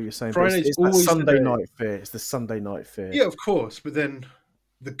of get what you're saying, but Friday's it's that always the Sunday day. night fear. It's the Sunday night fear. Yeah, of course, but then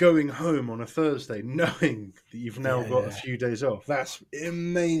the going home on a Thursday, knowing that you've now got a Yeah, few days off, that's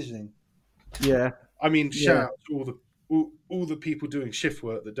amazing. yeah, I mean, yeah. shout out to all the people doing shift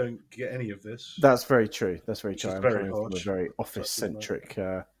work that don't get any of this, That's very true. That's very which true. is I'm very coming from a harsh. very Such as my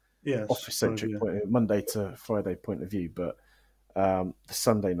yes, office point of centric view. point, Monday to Friday point of view. But the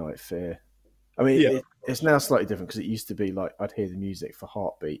Sunday night fear. I mean, Yeah, of it's course. now slightly different because it used to be like I'd hear the music for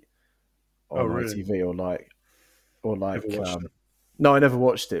Heartbeat Oh, on really? ITV or Never like watched it. no, I never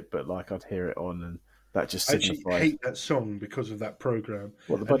watched it, but like I'd hear it on, and that just I actually signified hate that song because of that program,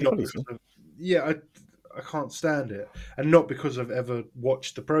 what the and Buddy not Holly because song. of yeah, I can't stand it, and not because I've ever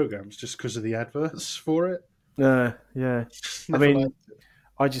watched the programs, just because of the adverts for it. Yeah. I Never liked mean, it.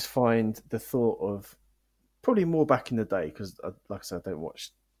 I just find the thought of probably more back in the day because, like I said, I don't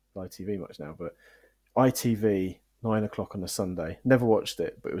watch ITV much now, but ITV 9 o'clock on a Sunday. Never watched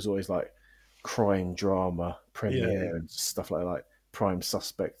it, but it was always like crime drama Yeah, premiere and stuff like Prime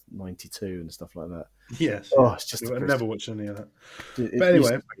Suspect 92 and stuff like that. yes, Oh, yeah. it's just a I piss. never watched any of that. It But used anyway,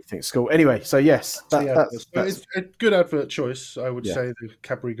 to make you think school. Anyway, so yes, that's the advert. So that's it's a good advert choice, I would yeah, say, the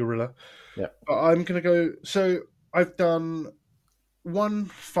Cadbury Gorilla. yeah. But I'm gonna go. So I've done one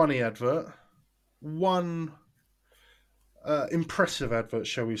funny advert, one impressive advert,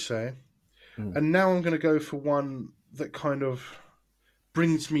 shall we say, Mm. and now I'm gonna go for one that kind of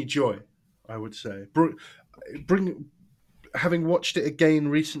brings me joy. I would say, bring having watched it again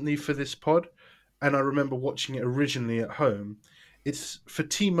recently for this pod, and I remember watching it originally at home. It's for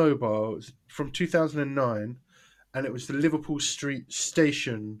T-Mobile. It's from 2009, and it was the Liverpool Street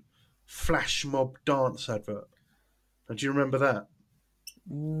Station flash mob dance advert. And do you remember that?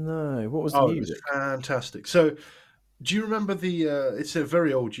 No, what was the Oh, it was music? fantastic. So, do you remember the? It's a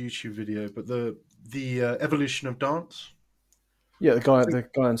very old YouTube video, but the evolution of dance. Yeah, So, the guy on the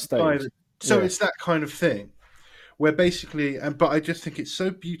guy stage. that, so Yeah. it's that kind of thing where basically, and but I just think it's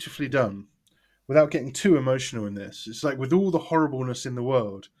so beautifully done without getting too emotional in this, it's like with all the horribleness in the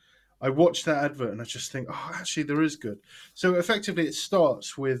world, I watch that advert and I just think, oh, actually, there is good. So effectively, it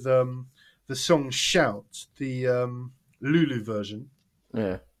starts with the song "Shout," the Lulu version,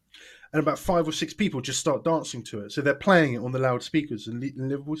 Yeah. and about 5 or 6 people just start dancing to it. So they're playing it on the loudspeakers in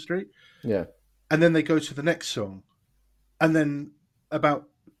Liverpool Street, Yeah. and then they go to the next song, and then about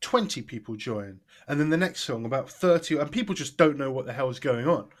 20 people join, and then the next song about 30, and people just don't know what the hell is going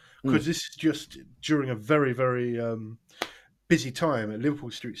on because this is just during a very, very busy time at Liverpool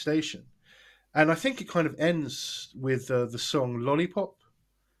Street Station. And I think it kind of ends with the song Lollipop,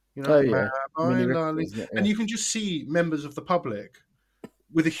 Oh My yeah. Mini Ripley, Lolly. isn't it? And Yeah. you can just see members of the public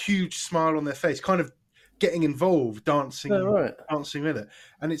with a huge smile on their face, kind of getting involved, Oh, dancing, right. dancing with it.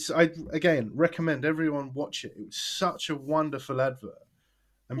 And I again recommend everyone watch it. It was such a wonderful advert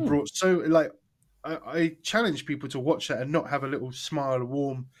and brought so like I challenge people to watch that and not have a little smile, a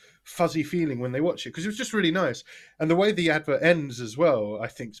warm, fuzzy feeling when they watch it because it was just really nice. And the way the advert ends as well, I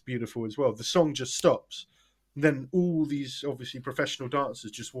think is beautiful as well. The song just stops. Then all these obviously professional dancers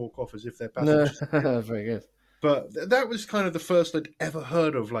just walk off as if they're No, passengers. that's very good. But that was kind of the first I'd ever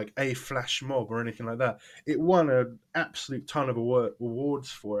heard of like a flash mob or anything like that. It won an absolute ton of awards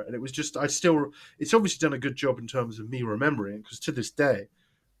for it, and it was just it's obviously done a good job in terms of me remembering it because to this day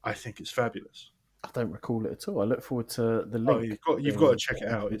I think it's fabulous. I don't recall it at all. I look forward to the Oh, link. you've got to check it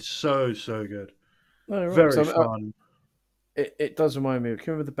out. It's so good, Oh, right. very So fun. it does remind me. Can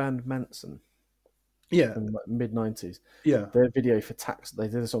you remember the band Manson Yeah, from like, mid-90s? yeah. Their video for Tax, they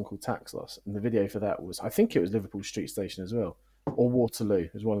did a song called Tax Loss, and the video for that was, I think it was Liverpool Street Station as well, or Waterloo.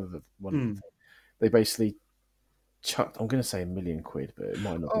 It was one of the things. They basically chucked. I'm going to say £1,000,000, but it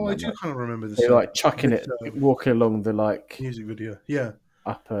might not be Oh, I that do much. kind of remember They like chucking this it, walking along the music video. Yeah,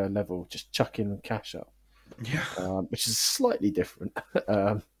 upper level, just chucking cash up, yeah, which is slightly different.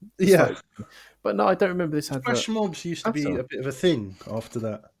 yeah. Slightly, but no, I don't remember this advert Flash mobs used to at be all. a bit of a thing after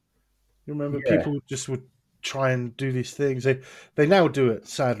that. You remember Yeah, people just would try and do these things. They now do it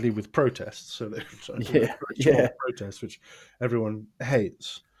sadly with protests. So they're trying to do a yeah, flash mob yeah, protest, which everyone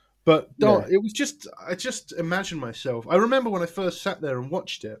hates. But yeah. it was just I just imagine myself. I remember when I first sat there and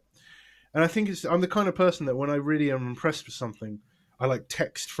watched it, and I think I'm the kind of person that when I really am impressed with something, I like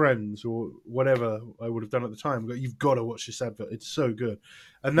text friends or whatever I would have done at the time. Go, you've got to watch this advert. It's so good,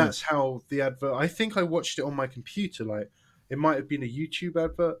 and Mm. that's how the advert. I think I watched it on my computer. Like it might have been a YouTube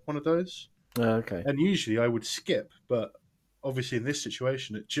advert, one of those. Okay. And usually I would skip, but obviously in this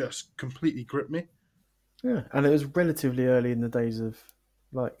situation, it just completely gripped me. Yeah, and it was relatively early in the days of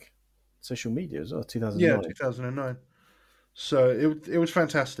like social media as well, Yeah, 2009. 2009. So it was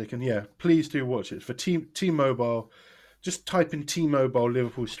fantastic, and yeah, please do watch it for T-Mobile. Just type in T-Mobile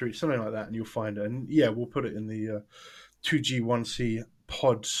Liverpool Street, something like that, and you'll find it. And yeah, we'll put it in the 2G1C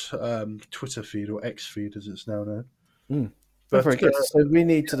Pod Twitter feed or X feed as it's now known. Mm. Oh, But very good. So we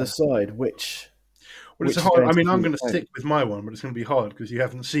need to yeah, decide well, it's a which is hard. going I to mean, I'm be. going to stick with my one, but it's going to be hard because you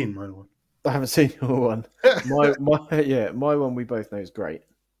haven't seen my one. I haven't seen your one. My one we both know is great.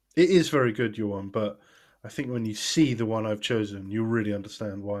 It is very good, your one, but I think when you see the one I've chosen, you'll really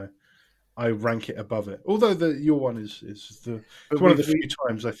understand why I rank it above it. Although your one it's But one of the we few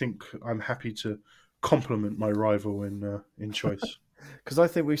times I think I'm happy to compliment my rival in choice. because I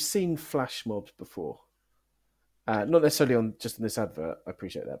think we've seen flash mobs before. Not necessarily on just in this advert. I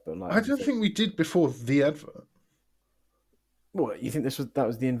appreciate that, but like I other don't things. think we did before the advert. What you think that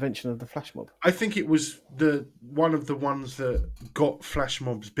was the invention of the flash mob? I think it was the one of the ones that got flash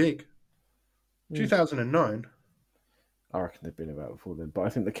mobs big. Mm. 2009. I reckon they've been about before then, but I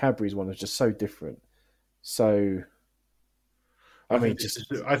think the Cadbury's one is just so different. So I mean,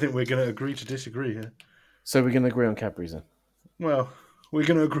 I think we're going to agree to disagree here. so we're going to agree on Cadbury's then. Well, we're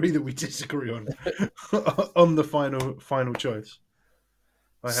going to agree that we disagree on on the final choice.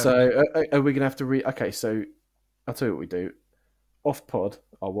 So are we going to have to read? Okay, so I'll tell you what we do. Off pod,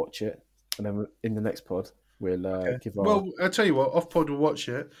 I'll watch it, and then in the next pod we'll give our. Well, I'll tell you what. Off pod will watch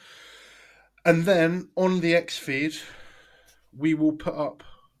it, and then on the X feed, we will put up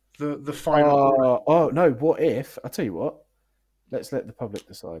the final. Oh no! What if? I'll tell you what. Let's let the public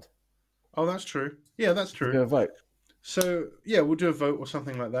decide. Oh, that's true. Yeah, that's We'll do true. a vote. So yeah, we'll do a vote or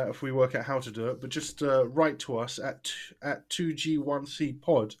something like that if we work out how to do it. But just write to us at 2G1C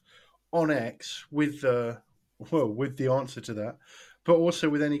Pod on X with with the answer to that, but also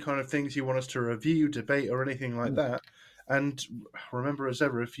with any kind of things you want us to review, debate, or anything like that. And remember, as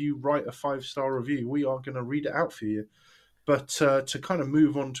ever, if you write a 5-star review, we are going to read it out for you. But to kind of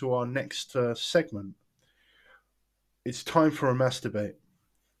move on to our next segment, it's time for a mass debate.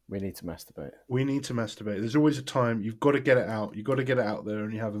 We need to masturbate. We need to masturbate. There's always a time. You've got to get it out. You've got to get it out there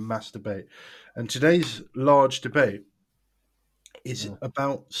and you have a masturbate. And today's large debate is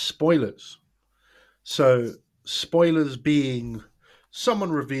about spoilers. So spoilers being someone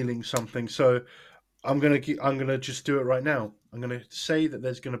revealing something. So I'm gonna just do it right now. I'm gonna say that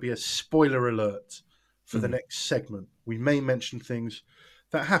there's gonna be a spoiler alert for the next segment. We may mention things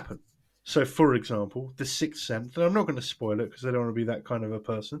that happen. So, for example, The Sixth Sense. And I'm not going to spoil it because I don't want to be that kind of a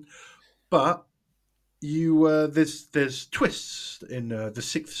person. But there's twists in The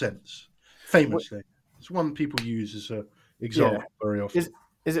Sixth Sense. Famously, it's one people use as a example very often.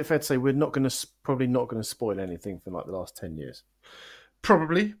 Is it fair to say we're probably not going to spoil anything for like the last 10 years?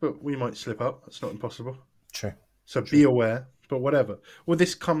 Probably, but we might slip up. That's not impossible. True. So be aware, but whatever. Well,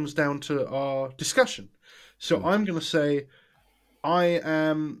 this comes down to our discussion. So I'm going to say I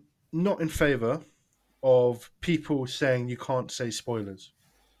am not in favour of people saying you can't say spoilers.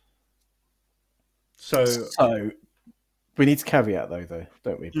 So we need to caveat though,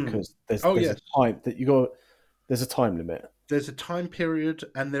 don't we? Because there's a time that there's a time limit. There's a time period,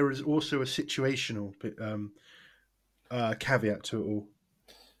 and there is also a situational caveat to it all.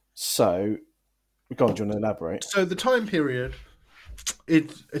 So, go on, do you want to elaborate? So the time period,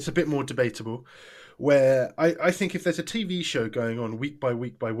 it's a bit more debatable. Where I think if there's a TV show going on week by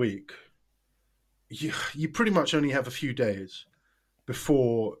week by week, you pretty much only have a few days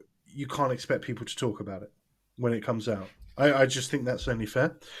before you can't expect people to talk about it when it comes out. I just think that's only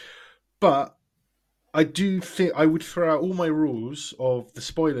fair. But I do think I would throw out all my rules of the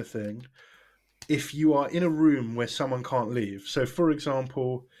spoiler thing if you are in a room where someone can't leave. So, for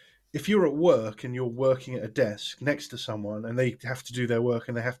example, if you're at work and you're working at a desk next to someone and they have to do their work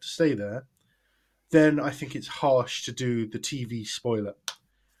and they have to stay there, then I think it's harsh to do the TV spoiler.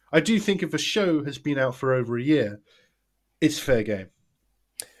 I do think if a show has been out for over a year, it's fair game.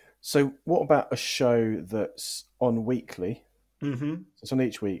 So what about a show that's on weekly? Mm-hmm. It's on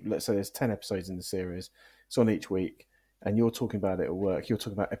each week. Let's say there's 10 episodes in the series. It's on each week. And you're talking about it at work. You're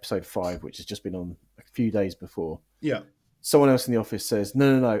talking about episode 5, which has just been on a few days before. Yeah. Someone else in the office says,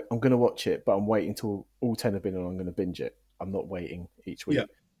 no, I'm going to watch it, but I'm waiting until all 10 have been on. I'm going to binge it. I'm not waiting each week. Yeah.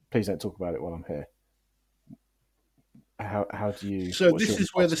 Please don't talk about it while I'm here. How do you... So this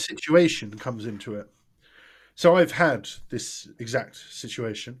is where the situation comes into it. So I've had this exact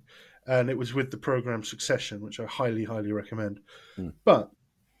situation, and it was with the program Succession, which I highly, highly recommend. But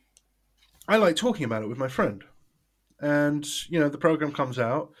I like talking about it with my friend. And, the program comes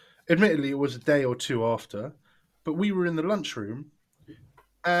out. Admittedly, it was a day or two after, but we were in the lunchroom,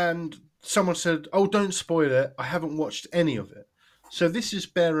 and someone said, "Oh, don't spoil it. I haven't watched any of it." So this is,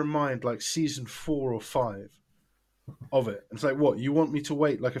 bear in mind, like season 4 or 5 of it. It's like, what, you want me to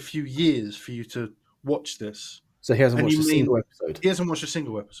wait like a few years for you to watch this? So he hasn't watched a single episode? He hasn't watched a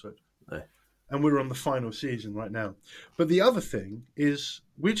single episode. No. And we're on the final season right now. But the other thing is,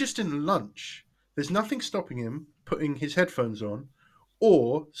 we're just in lunch. There's nothing stopping him putting his headphones on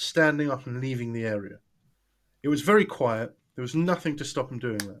or standing up and leaving the area. It was very quiet. There was nothing to stop him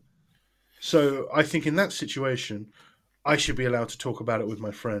doing that. So I think in that situation, I should be allowed to talk about it with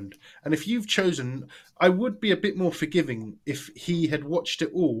my friend. And if you've chosen, I would be a bit more forgiving if he had watched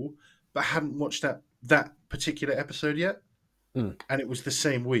it all, but hadn't watched that particular episode yet. And it was the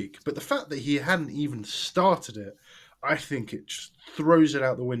same week. But the fact that he hadn't even started it, I think it just throws it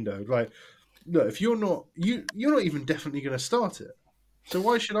out the window. Like, look, if you're not even definitely going to start it. So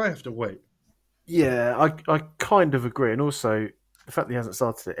why should I have to wait? Yeah, I kind of agree. And also, the fact that he hasn't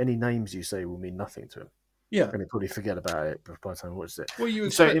started it, any names you say will mean nothing to him. Yeah. And he'll probably forget about it by the time he watches it. Well, you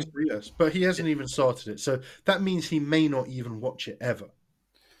expect yes. But he hasn't even started it. So that means he may not even watch it ever.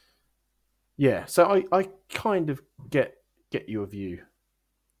 Yeah, so I kind of get your view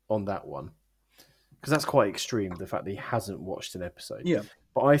on that one. Because that's quite extreme, the fact that he hasn't watched an episode. Yeah.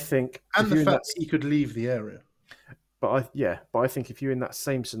 But I think... And the fact that he could leave the area. But I think if you're in that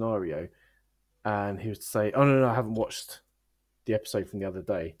same scenario and he was to say, "Oh, no, I haven't watched the episode from the other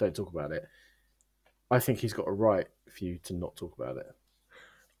day, don't talk about it," I think he's got a right for you to not talk about it.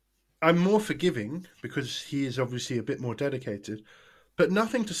 I'm more forgiving because he is obviously a bit more dedicated, but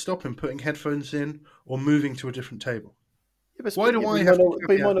nothing to stop him putting headphones in or moving to a different table. Yeah, but why do I have to?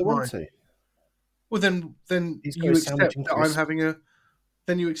 But he might not want to. Well, then you accept that I'm having a.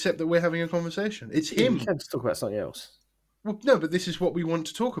 Then you accept that we're having a conversation. It's him. You can't talk about something else. Well, no, but this is what we want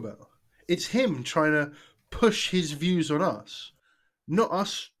to talk about. It's him trying to push his views on us, not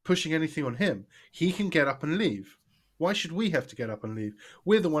us pushing anything on him. He can get up and leave. Why should we have to get up and leave?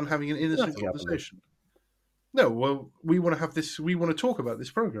 We're the one having an innocent conversation. No, well, we want to have this. We want to talk about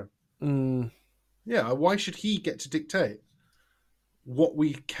this program. Yeah, why should he get to dictate? what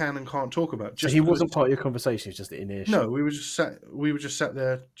we can and can't talk about. So Just he because wasn't part of your conversation; he was just in no, earshot. we were just sat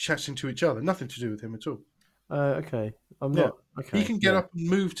there chatting to each other. Nothing to do with him at all. Okay, I'm Yeah, not. he Okay, can get yeah. up and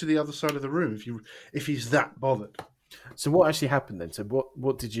move to the other side of the room if he's that bothered. So what actually happened then? So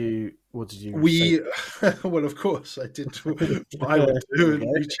what did you say? We, well, of course, I did what I would do, and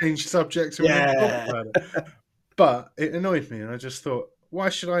we changed subjects and we didn't talk Yeah. about it. But it annoyed me, and I just thought, why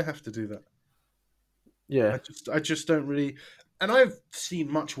should I have to do that? Yeah. I just don't really. And I've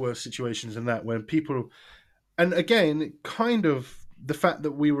seen much worse situations than that when people. And again, kind of the fact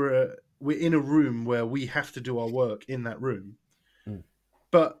that we're in a room where we have to do our work in that room, Mm.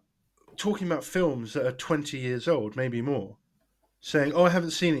 but talking about films that are 20 years old, maybe more, saying, "Oh, I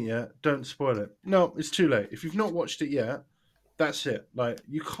haven't seen it yet. Don't spoil it." No, it's too late. If you've not watched it yet, that's it. Like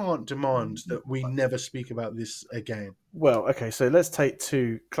you can't demand that we never speak about this again. Well, okay, so let's take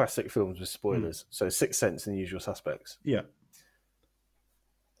two classic films with Mm. spoilers. So Sixth Sense and The Usual Suspects. Yeah,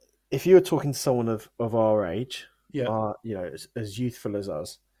 If you were talking to someone of our age, yeah, as youthful as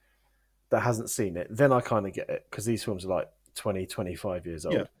us, that hasn't seen it, then I kind of get it because these films are like 20, 25 years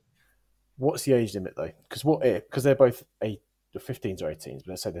yeah. old. What's the age limit though? Because they're both 15s or 18s, but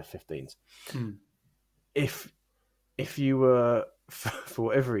let's say they're 15s. Mm. If you were for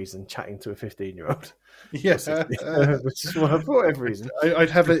whatever reason chatting to a 15-year-old, Yeah, which is for whatever reason, I'd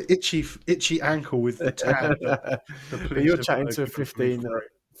have an itchy ankle with the tab. The but police you're have chatting to a given for me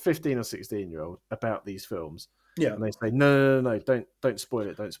 15 or 16-year-old about these films, Yeah. and they say, no, don't spoil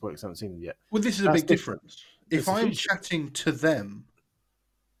it, don't spoil it, because I haven't seen them yet. Well, this is a That's big different. difference. If It's a I'm huge. chatting to them,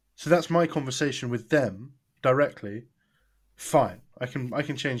 so that's my conversation with them directly. Fine, I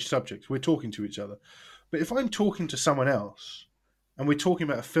can change subjects. We're talking to each other. But if I'm talking to someone else and we're talking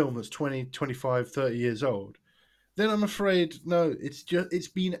about a film that's 20, 25, 30 years old, then I'm afraid no, it's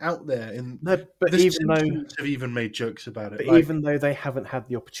been out there and No, but the even though, Simpsons have even made jokes about it. but Like, even though they haven't had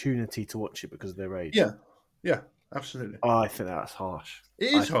the opportunity to watch it because of their age, yeah, yeah, absolutely. I think that's harsh. It I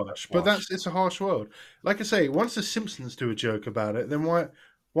is think that's harsh, but harsh. it's a harsh world. Like I say, once the Simpsons do a joke about it, then why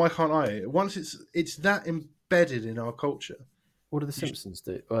can't I? Once it's that embedded in our culture. What do the You sh- Simpsons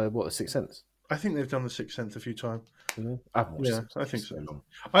do? What, The Sixth Sense? I think they've done the Sixth Sense a few times. I haven't watched The Yeah, Sixth I Sense for think so so. long.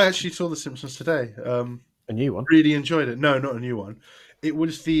 I actually saw the Simpsons today. A new one? Really enjoyed it. No, not a new one. It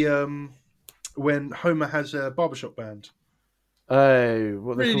was the when Homer has a barbershop band. Oh,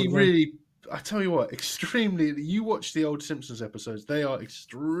 what are they called Really, again? really. I tell you what, extremely. You watch the old Simpsons episodes; they are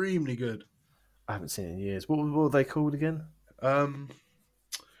extremely good. I haven't seen it in years. What were they called again? Um,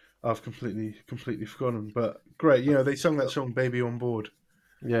 I've completely forgotten, but great. You know, they sung that song "Baby on Board."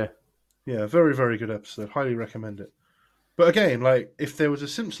 Yeah. Yeah, very, very good episode. Highly recommend it. But again, like if there was a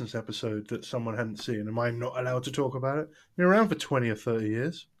Simpsons episode that someone hadn't seen, am I not allowed to talk about it? Been around for 20 or 30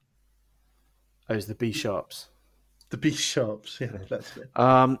 years. Oh, it's the B sharps. The B sharps, yeah, that's it.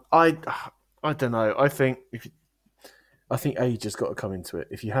 I don't know. I think age has got to come into it.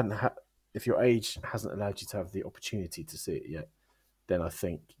 If your age hasn't allowed you to have the opportunity to see it yet, then I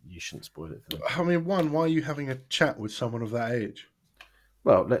think you shouldn't spoil it for them. I mean, one, why are you having a chat with someone of that age?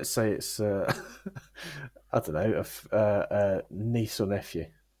 Well, let's say it's I don't know, a niece or nephew.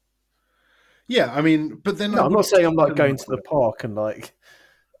 Yeah, I mean, but then I No, I'm not wouldn't saying I'm talk to like them going to the about park and like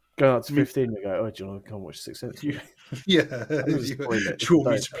going up to it. I mean, 15 and go, oh, do you want to come watch Sixth Sense with me? yeah. I'm going to do spoil it if you you want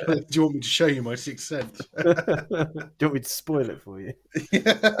me don't. to play, do you want me to show you my Sixth Sense? Do you want me to spoil it for you?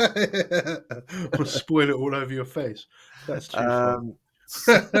 Yeah. I'll spoil it all over your face. That's too far. Um,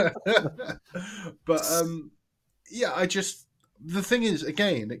 But yeah, the thing is,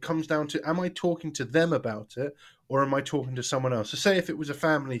 again, it comes down to, am I talking to them about it or am I talking to someone else? So say if it was a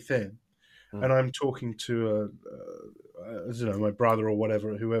family thing and I'm talking to I don't know, my brother or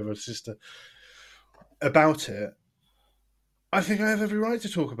whatever, whoever, sister, about it, I think I have every right to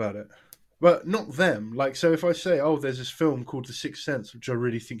talk about it. But not them. Like, so if I say, oh, there's this film called The Sixth Sense, which I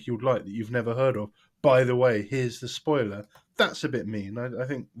really think you'd like that you've never heard of. By the way, here's the spoiler. That's a bit mean. I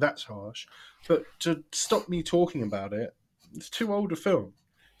think that's harsh. But to stop me talking about it, it's too old a film.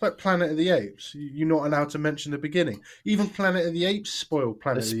 It's like Planet of the Apes. You're not allowed to mention the beginning. Even Planet of the Apes spoiled it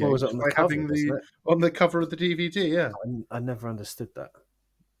Planet of the spoils it Apes on the by cover, having doesn't it? on the cover of the DVD. Yeah. I never understood that.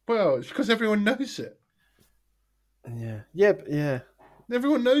 Well, it's because everyone knows it. Yeah, yeah, yeah.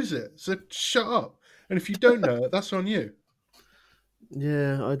 Everyone knows it. So shut up. And if you don't know it, that's on you.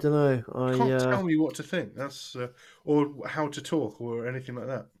 Yeah, I don't know. You can't tell me what to think. That's or how to talk or anything like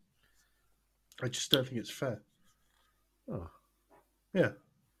that. I just don't think it's fair. Oh. Yeah,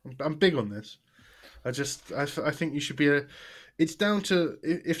 I'm big on this. I think you should be a. It's down to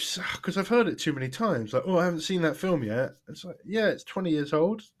if because I've heard it too many times. Like, oh, I haven't seen that film yet. It's like, yeah, it's 20 years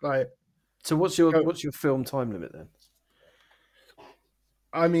old. Like, So what's your film time limit then?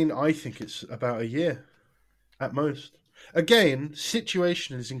 I mean, I think it's about a year at most. Again,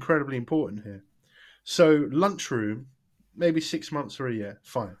 situation is incredibly important here. So lunchroom, maybe 6 months or a year,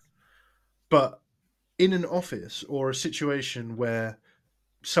 fine. But in an office or a situation where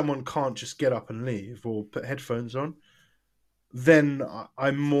someone can't just get up and leave or put headphones on, then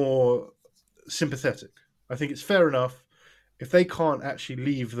I'm more sympathetic. I think it's fair enough if they can't actually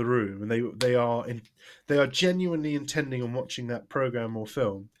leave the room and they are genuinely intending on watching that program or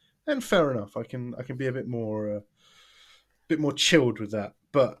film. Then fair enough. I can be a bit more chilled with that.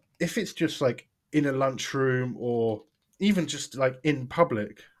 But if it's just like in a lunchroom or even just like in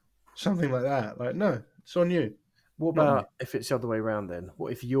public, something like that, like no, it's on you, What not me. about if it's the other way around then?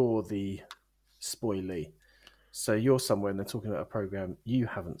 What if you're the spoilee? So you're somewhere and they're talking about a program you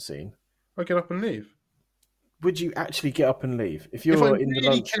haven't seen. I get up and leave. Would you actually get up and leave if If I you're in the really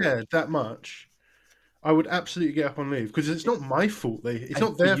lunchroom? cared that much, I would absolutely get up and leave because it's not my fault. It's And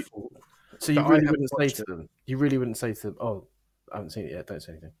not but their you, fault so you that I really haven't wouldn't say watched to it. them. You really wouldn't say to them, "Oh, I haven't seen it yet. Don't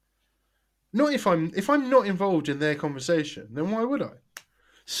say anything." Not if I'm not involved in their conversation, then why would I?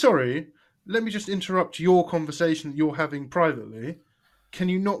 Sorry, let me just interrupt your conversation that you're having privately. Can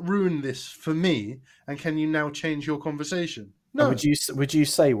you not ruin this for me? And can you now change your conversation? And No, would you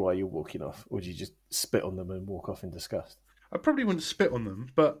say why you're walking off? Or would you just spit on them and walk off in disgust? I probably wouldn't spit on them,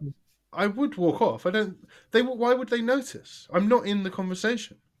 but I would walk off. I don't. They. Why would they notice? I'm not in the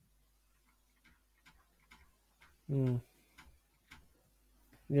conversation. Mm,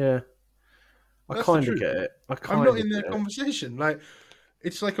 yeah, I That's the kind of truth. get it. I I'm not kind of in their get it. conversation. Like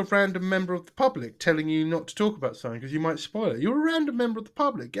it's like a random member of the public telling you not to talk about something because you might spoil it. You're a random member of the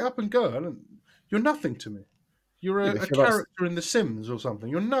public. Get up and go. You're nothing to me. You're Yeah, but a if you're like, character in The Sims or something.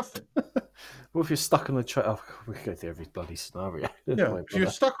 You're nothing. what if you're stuck on the train? Oh, we could go through every bloody scenario. Yeah. Won't If you're bother.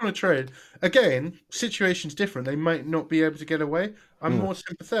 stuck on a train, again, situation's different. They might not be able to get away. I'm Mm. more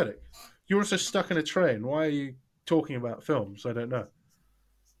sympathetic. You're also stuck in a train. Why are you talking about films? I don't know.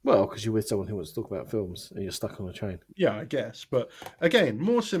 Well, because you're with someone who wants to talk about films and you're stuck on a train. Yeah, I guess. But again,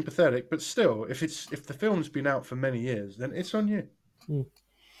 more sympathetic, but still, if the film's been out for many years, then it's on you, Mm.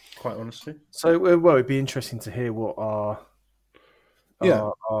 quite honestly. So, well, it'd be interesting to hear what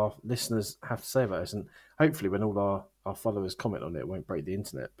Yeah. our listeners have to say about this, and hopefully, when all our followers comment on it, it won't break the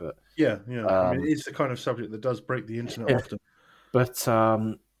internet. But Yeah, yeah. I mean, um, it's the kind of subject that does break the internet yeah, often. but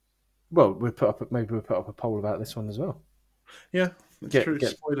well, we'll put up a poll about this one as well. Yeah, it's Get true. get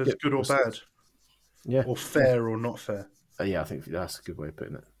Spoilers, get good or people's bad, thoughts. Yeah, or yeah, fair or not fair. yeah. I think that's a good way of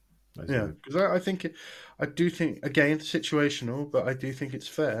putting it. That's a good Yeah, way. because I think I do think again situational, but I do think it's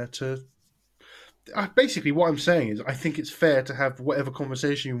fair to. Basically, what I'm saying is, I think it's fair to have whatever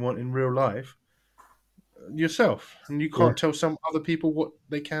conversation you want in real life yourself, and you Yeah, can't tell some other people what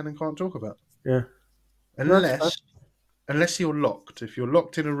they can and can't talk about yeah. No, that's fair. unless you're locked. If you're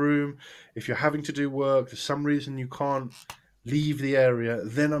locked in a room, if you're having to do work, there's some reason you can't leave the area,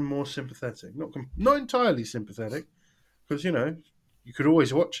 then I'm more sympathetic. Not entirely sympathetic, because you could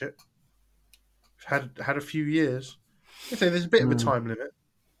always watch it. Had a few years. I say there's a bit of a Mm, time limit,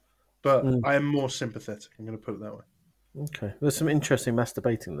 but mm. I am more sympathetic. I'm going to put it that way. Okay, there's some interesting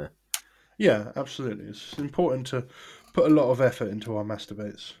masturbating there. Yeah, absolutely. It's important to put a lot of effort into our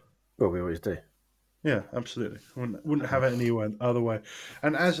masturbates. Well, we always do. Yeah, absolutely. Wouldn't have it any other way.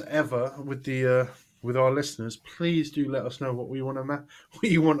 And as ever with our listeners, please do let us know what we want to what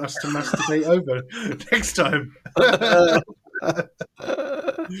you want us to masturbate over next time. I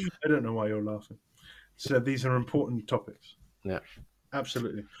don't know why you're laughing. So these are important topics. Yeah.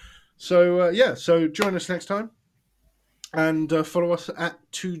 Absolutely. So yeah, so join us next time and follow us at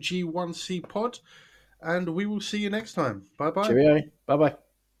 2G1C Pod, and we will see you next time. Bye bye. Cheerio. Bye bye.